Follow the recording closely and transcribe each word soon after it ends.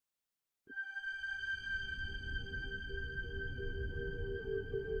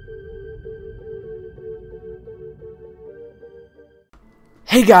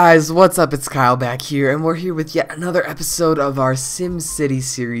Hey guys, what's up? It's Kyle back here, and we're here with yet another episode of our Simcity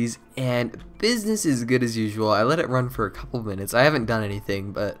series, and business is good as usual. I let it run for a couple minutes. I haven't done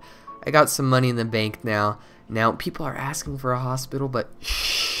anything, but I got some money in the bank now. Now, people are asking for a hospital, but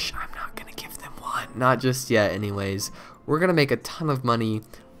shh, I'm not going to give them one. Not just yet, anyways. We're going to make a ton of money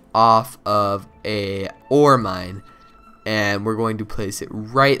off of a ore mine, and we're going to place it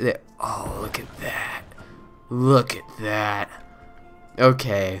right there. Oh, look at that. Look at that.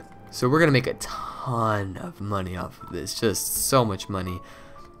 Okay, so we're gonna make a ton of money off of this, just so much money.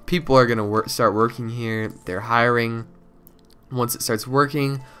 People are gonna start working here. They're hiring. Once it starts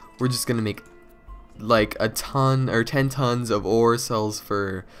working, we're just gonna make like a ton or 10 tons of ore. Sells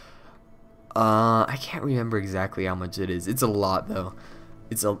for I can't remember exactly how much it is. It's a lot though.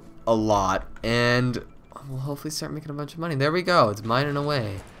 It's a lot, and we'll hopefully start making a bunch of money. There we go. It's mining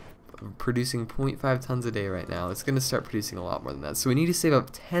away. Producing 0.5 tons a day right now. It's gonna start producing a lot more than that, so we need to save up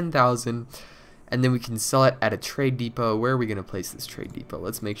 10,000 and then we can sell it at a trade depot. Where are we gonna place this trade depot?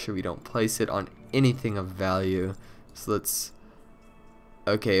 Let's make sure we don't place it on anything of value. So let's,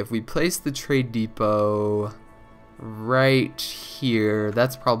 okay, if we place the trade depot right here,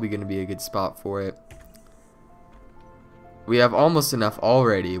 that's probably gonna be a good spot for it. We have almost enough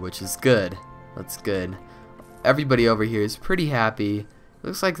already, which is good. That's good. Everybody over here is pretty happy.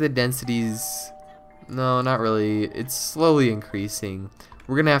 Looks like the densities, no, not really. It's slowly increasing.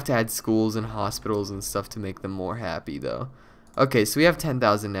 We're gonna have to add schools and hospitals and stuff to make them more happy though. Okay, so we have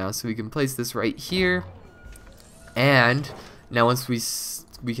 10,000 now, so we can place this right here. And now once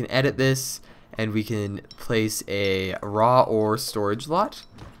we can edit this and we can place a raw ore storage lot.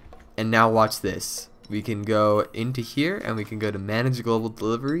 And now watch this. We can go into here and we can go to manage global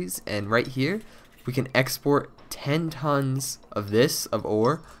deliveries, and right here we can export 10 tons of this, of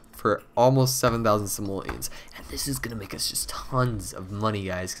ore, for almost 7,000 simoleons. And this is going to make us just tons of money,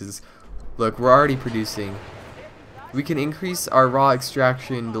 guys, because, look, we're already producing. We can increase our raw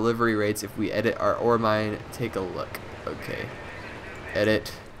extraction delivery rates if we edit our ore mine. Take a look. Okay.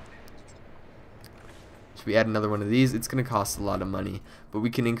 Edit. Should we add another one of these? It's going to cost a lot of money, but we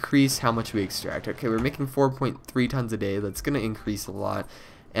can increase how much we extract. Okay, we're making 4.3 tons a day. That's going to increase a lot.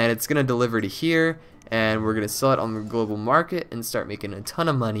 And it's going to deliver to here, and we're going to sell it on the global market and start making a ton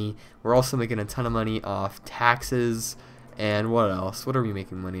of money. We're also making a ton of money off taxes, and what else? What are we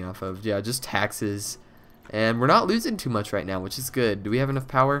making money off of? Yeah, just taxes. And we're not losing too much right now, which is good. Do we have enough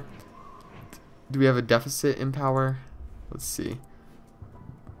power? Do we have a deficit in power? Let's see.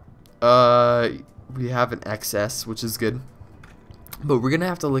 We have an excess, which is good. But we're going to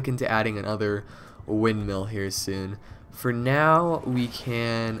have to look into adding another windmill here soon. For now, we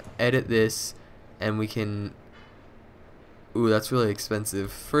can edit this, and we can, ooh, that's really expensive.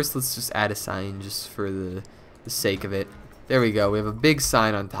 First, let's just add a sign just for the sake of it. There we go. We have a big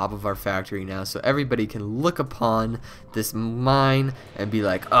sign on top of our factory now, so everybody can look upon this mine and be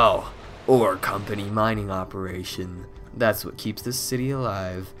like, oh, ore company mining operation. That's what keeps this city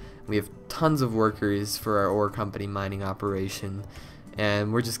alive. We have tons of workers for our ore company mining operation,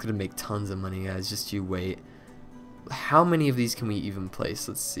 and we're just going to make tons of money, guys. Just you wait. How many of these can we even place?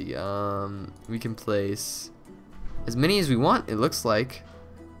 Let's see. We can place as many as we want, it looks like,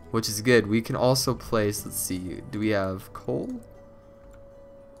 which is good. We can also place, let's see, do we have coal?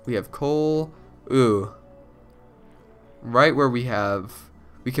 We have coal. Ooh. Right where we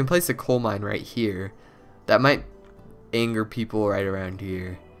can place a coal mine right here. That might anger people right around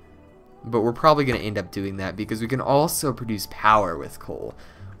here. But we're probably going to end up doing that because we can also produce power with coal,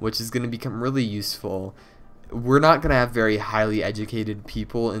 which is going to become really useful. We're not going to have very highly educated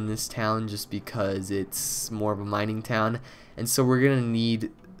people in this town just because it's more of a mining town, and so we're going to need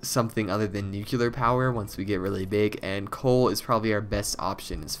something other than nuclear power once we get really big, and coal is probably our best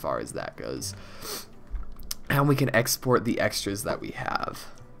option as far as that goes. And we can export the extras that we have.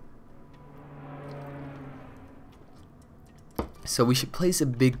 So we should place a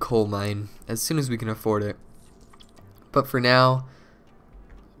big coal mine as soon as we can afford it. But for now,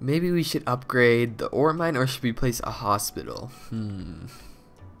 maybe we should upgrade the ore mine, or should we place a hospital?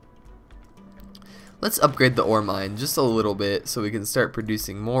 Let's upgrade the ore mine just a little bit so we can start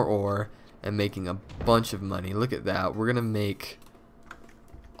producing more ore and making a bunch of money. Look at that. We're going to make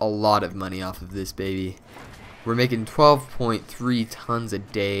a lot of money off of this baby. We're making 12.3 tons a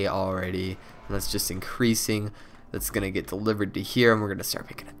day already, and that's just increasing. That's going to get delivered to here, and we're going to start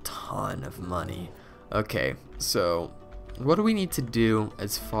making a ton of money. Okay, so what do we need to do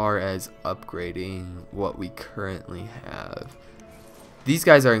as far as upgrading what we currently have? These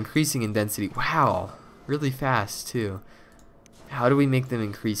guys are increasing in density. Wow, really fast too. How do we make them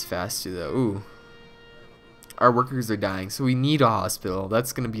increase faster though? Ooh. our workers are dying, so we need a hospital.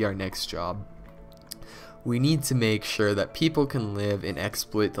 That's going to be our next job. We need to make sure that people can live and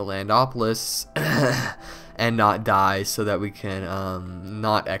exploit the Landopolis and not die, so that we can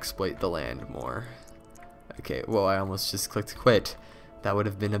not exploit the land more. Okay, well, I almost just clicked quit. That would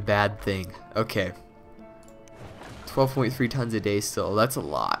have been a bad thing. Okay. 12.3 tons a day still. That's a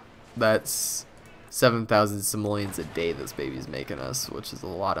lot. That's 7,000 simoleons a day this baby's making us, which is a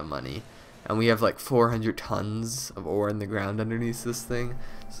lot of money. And we have like 400 tons of ore in the ground underneath this thing.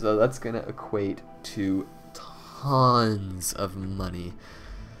 So that's going to equate to tons of money.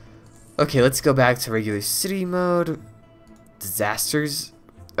 Okay, let's go back to regular city mode. Disasters?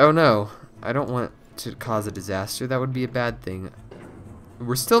 Oh no, I don't want to cause a disaster. That would be a bad thing.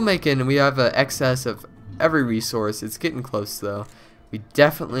 We're still making, we have an excess of every resource. It's getting close though. We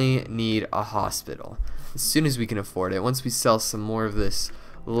definitely need a hospital as soon as we can afford it. Once we sell some more of this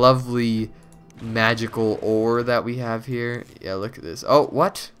lovely magical ore that we have here. Yeah, look at this. Oh,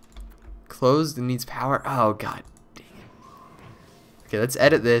 what? Closed and needs power? Oh, god dang it. Okay, let's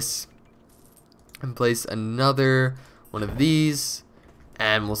edit this and place another one of these,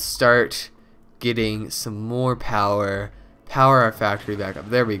 and we'll start getting some more power. Power our factory back up.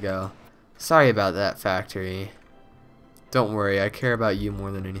 There we go. Sorry about that, factory. Don't worry, I care about you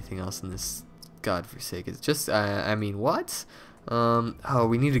more than anything else in this. God forsake, it's just, I mean, what? Oh,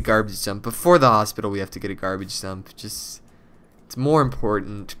 we need a garbage dump. Before the hospital, we have to get a garbage dump. It's more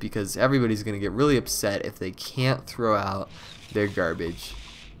important because everybody's going to get really upset if they can't throw out their garbage.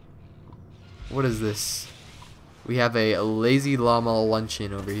 What is this? We have a lazy llama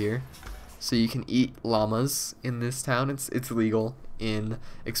luncheon over here. So you can eat llamas in this town. It's legal in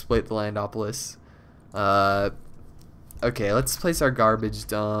Exploit the Landopolis. Okay, let's place our garbage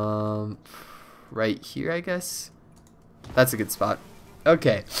dump right here, I guess. That's a good spot.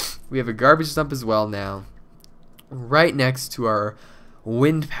 Okay, we have a garbage dump as well now, right next to our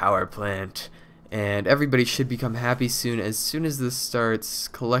wind power plant, and everybody should become happy soon as this starts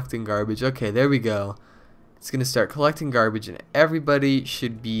collecting garbage. Okay, there we go. It's gonna start collecting garbage and everybody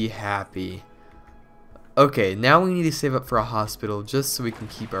should be happy. Okay, now we need to save up for a hospital just so we can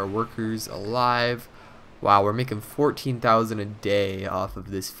keep our workers alive. Wow, we're making 14,000 a day off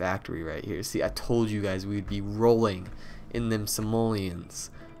of this factory right here. See, I told you guys we'd be rolling in them simoleons.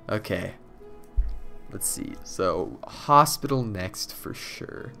 Okay, let's see. So, hospital next for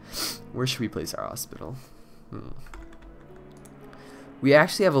sure. Where should we place our hospital? We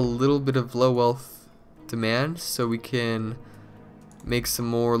actually have a little bit of low wealth demand, so we can make some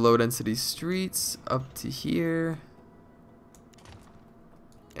more low density streets up to here.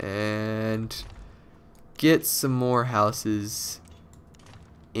 And get some more houses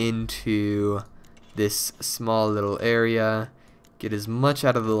into this small little area. Get as much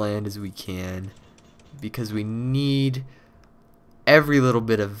out of the land as we can because we need every little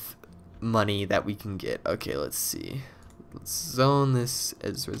bit of money that we can get. Okay, let's see. Let's zone this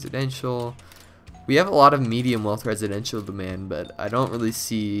as residential. We have a lot of medium wealth residential demand, but I don't really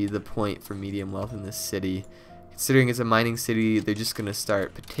see the point for medium wealth in this city. Considering it's a mining city, they're just going to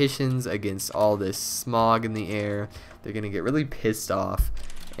start petitions against all this smog in the air. They're going to get really pissed off,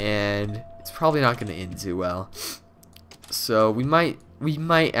 and it's probably not going to end too well. So we might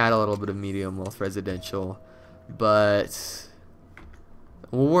add a little bit of medium wealth residential, but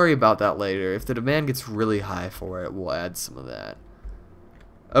we'll worry about that later. If the demand gets really high for it, we'll add some of that.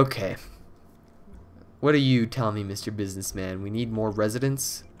 Okay. What are you telling me, Mr. Businessman? We need more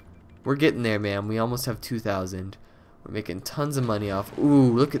residents? We're getting there, man. We almost have 2,000. We're making tons of money off.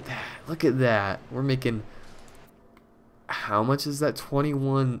 Ooh, look at that. Look at that. We're making... How much is that?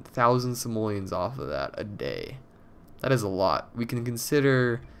 21,000 simoleons off of that a day. That is a lot. We can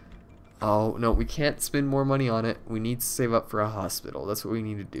consider... Oh, no, we can't spend more money on it. We need to save up for a hospital. That's what we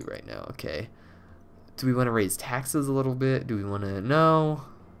need to do right now. Okay. Do we want to raise taxes a little bit? Do we want to... No.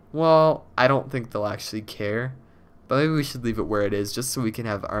 Well, I don't think they'll actually care. But maybe we should leave it where it is just so we can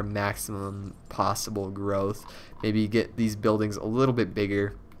have our maximum possible growth. Maybe get these buildings a little bit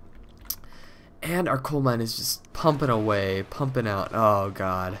bigger. And our coal mine is just pumping away, pumping out. Oh,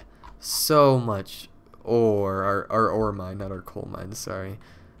 God. So much ore. Our ore mine, not our coal mine, sorry.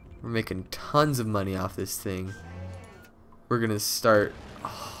 We're making tons of money off this thing. We're going to start...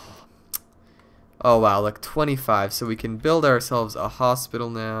 Oh, wow, like 25. So we can build ourselves a hospital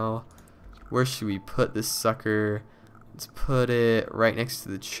now. Where should we put this sucker? Let's put it right next to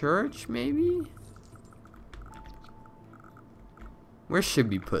the church, maybe? Where should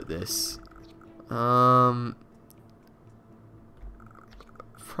we put this?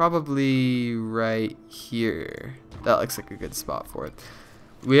 Probably right here. That looks like a good spot for it.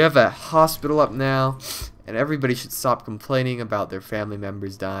 We have a hospital up now, and everybody should stop complaining about their family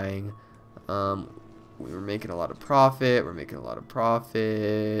members dying. We were making a lot of profit. We're making a lot of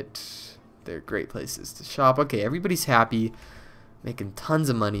profit. They're great places to shop. Okay, everybody's happy. Making tons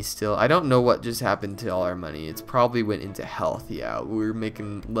of money still. I don't know what just happened to all our money. It's probably went into health. Yeah, we're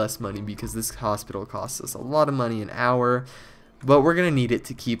making less money because this hospital costs us a lot of money an hour. But we're going to need it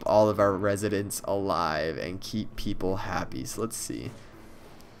to keep all of our residents alive and keep people happy. So let's see.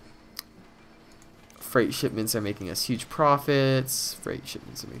 Freight shipments are making us huge profits. Freight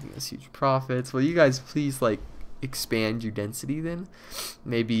shipments are making us huge profits. Will you guys please, like, expand your density then?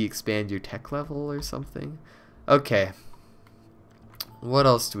 Maybe expand your tech level or something. Okay. What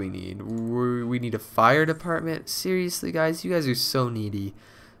else do we need? We need a fire department. Seriously, guys, you guys are so needy.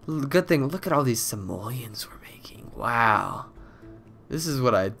 Good thing. Look at all these simoleons we're making. Wow. This is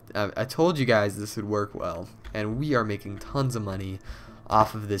what I told you guys this would work well, and we are making tons of money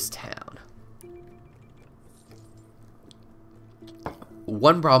off of this town.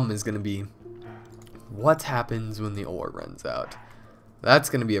 One problem is going to be what happens when the ore runs out. That's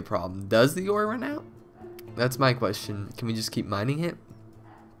going to be a problem. Does the ore run out? That's my question. Can we just keep mining it?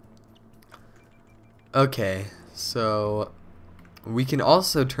 Okay, so we can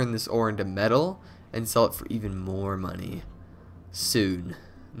also turn this ore into metal and sell it for even more money soon.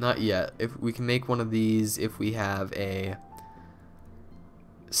 Not yet. If we can make one of these, if we have a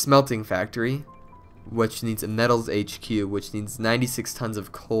smelting factory, which needs a metals HQ, which needs 96 tons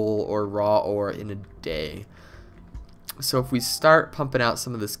of coal or raw ore in a day. So if we start pumping out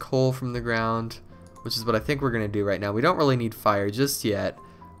some of this coal from the ground, which is what I think we're going to do right now. We don't really need fire just yet.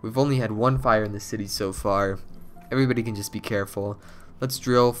 We've only had one fire in the city so far. Everybody can just be careful. Let's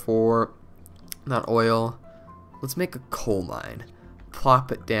drill for, not oil, let's make a coal mine.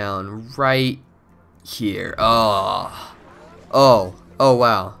 Plop it down right here. Oh,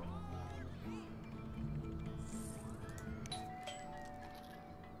 wow.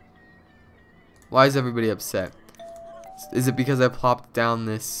 Why is everybody upset? Is it because I plopped down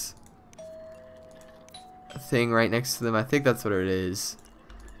this thing right next to them? I think that's what it is.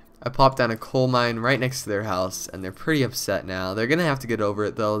 I plopped down a coal mine right next to their house, and they're pretty upset now. They're gonna have to get over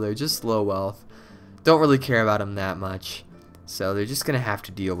it though. They're just low wealth. Don't really care about them that much, so they're just gonna have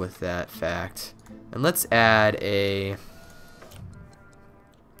to deal with that fact. And let's add a.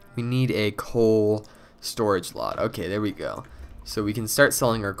 We need a coal storage lot. Okay, there we go. So we can start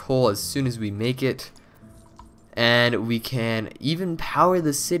selling our coal as soon as we make it. And we can even power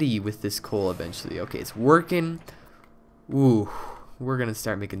the city with this coal eventually. Okay, it's working. Ooh, we're going to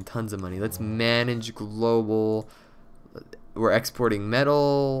start making tons of money. Let's manage global. We're exporting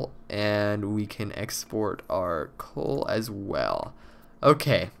metal, and we can export our coal as well.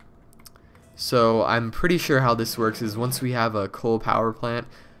 Okay, so I'm pretty sure how this works is once we have a coal power plant,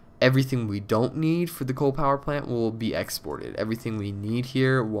 everything we don't need for the coal power plant will be exported. Everything we need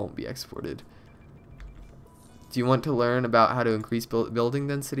here won't be exported. Do you want to learn about how to increase building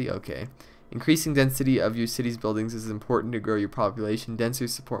density? Okay. Increasing density of your city's buildings is important to grow your population. Denser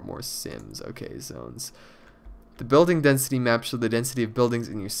support more sims. Okay, zones. The building density map shows the density of buildings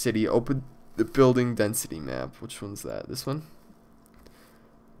in your city. Open the building density map. Which one's that? This one?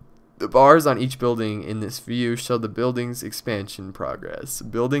 The bars on each building in this view show the building's expansion progress.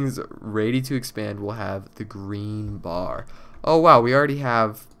 Buildings ready to expand will have the green bar. Oh wow, we already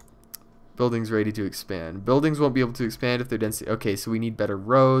have buildings ready to expand. Buildings won't be able to expand if their density. Okay, so we need better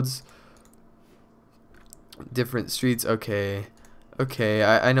roads. Different streets. Okay. Okay,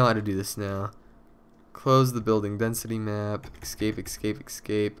 I know how to do this now. Close the building density map. Escape, escape,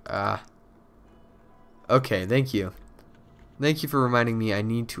 escape. Okay, thank you. Thank you for reminding me I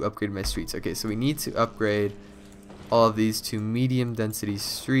need to upgrade my streets. Okay, so we need to upgrade all of these to medium density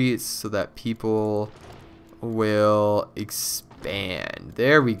streets so that people will expand.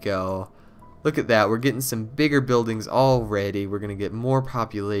 There we go. Look at that. We're getting some bigger buildings already. We're going to get more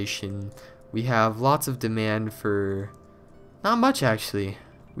population. We have lots of demand for... Not much, actually.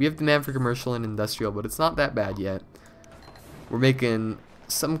 We have demand for commercial and industrial, but it's not that bad yet. We're making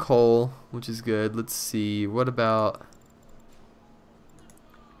some coal, which is good. Let's see. What about...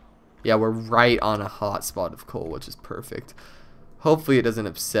 Yeah, we're right on a hot spot of coal, which is perfect. Hopefully it doesn't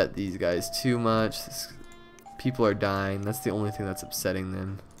upset these guys too much. People are dying. That's the only thing that's upsetting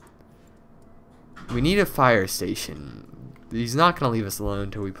them. We need a fire station. He's not going to leave us alone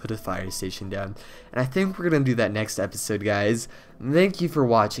until we put a fire station down. And I think we're going to do that next episode, guys. Thank you for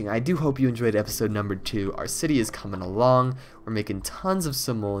watching. I do hope you enjoyed episode number 2. Our city is coming along. We're making tons of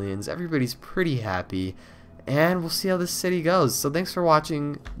simoleons. Everybody's pretty happy. And we'll see how this city goes. So thanks for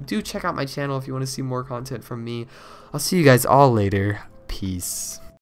watching. Do check out my channel if you want to see more content from me. I'll see you guys all later. Peace. Peace.